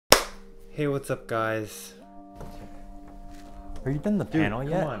Hey, what's up guys? Are you done the panel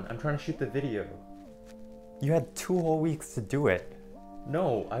yet? Come on, I'm trying to shoot the video. You had 2 whole weeks to do it.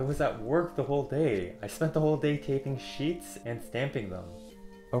 No, I was at work the whole day. I spent the whole day taping sheets and stamping them.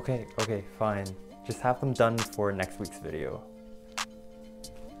 Okay, fine. Just have them done for next week's video.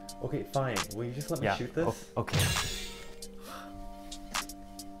 Okay, fine. Will you just let me shoot this? Okay.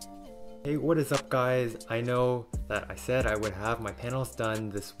 Hey, what is up guys? I know that I said I would have my panels done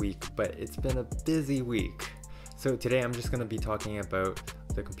this week, but it's been a busy week. So today I'm just going to be talking about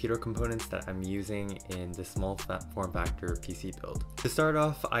the computer components that I'm using in this small form factor PC build. To start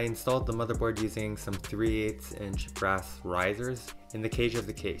off, I installed the motherboard using some 3/8" brass risers in the cage of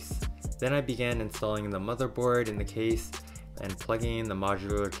the case. Then I began installing the motherboard in the case and plugging in the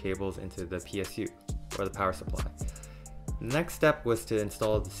modular cables into the PSU, or the power supply. The next step was to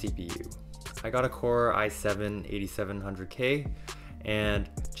install the CPU. I got a Core i7-8700K and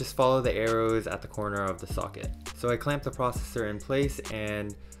just follow the arrows at the corner of the socket. So I clamped the processor in place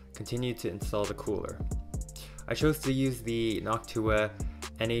and continued to install the cooler. I chose to use the Noctua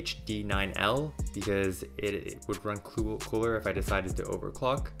NHD9L because it would run cooler if I decided to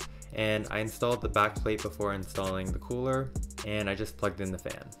overclock. And I installed the backplate before installing the cooler, and I just plugged in the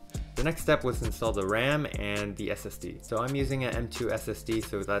fan. The next step was to install the RAM and the SSD. So I'm using an M2 SSD,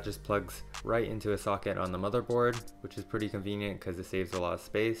 so that just plugs right into a socket on the motherboard, which is pretty convenient because it saves a lot of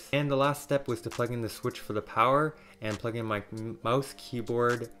space. And the last step was to plug in the switch for the power and plug in my mouse,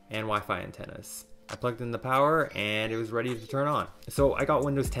 keyboard, and Wi-Fi antennas. I plugged in the power and it was ready to turn on. So I got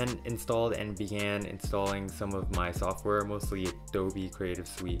Windows 10 installed and began installing some of my software, mostly Adobe Creative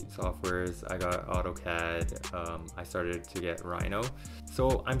Suite softwares. I got AutoCAD, I started to get Rhino.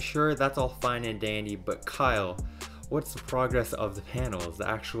 So I'm sure that's all fine and dandy, but Kyle, what's the progress of the panels, the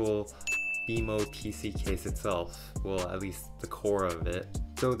actual BMO PC case itself? Well, at least the core of it.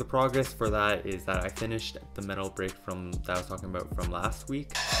 So the progress for that is that I finished the metal break that I was talking about from last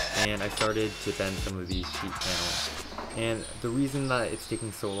week, and I started to bend some of these sheet panels. And the reason that it's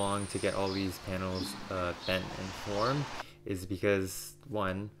taking so long to get all these panels bent and formed is because,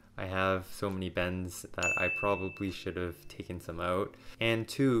 one, I have so many bends that I probably should have taken some out, and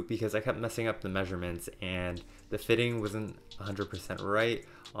two, because I kept messing up the measurements and the fitting wasn't 100% right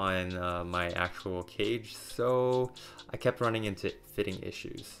on my actual cage, so I kept running into fitting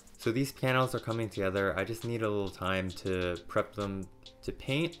issues. So these panels are coming together. I just need a little time to prep them to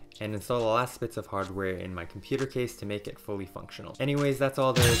paint and install the last bits of hardware in my computer case to make it fully functional. Anyways, that's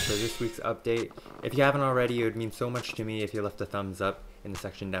all there is for this week's update. If you haven't already, it would mean so much to me if you left a thumbs up in the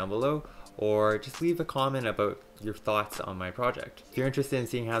section down below, or just leave a comment about your thoughts on my project. If you're interested in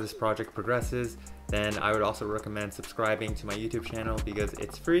seeing how this project progresses, then I would also recommend subscribing to my YouTube channel because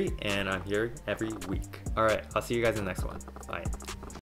it's free and I'm here every week. Alright, I'll see you guys in the next one. Bye.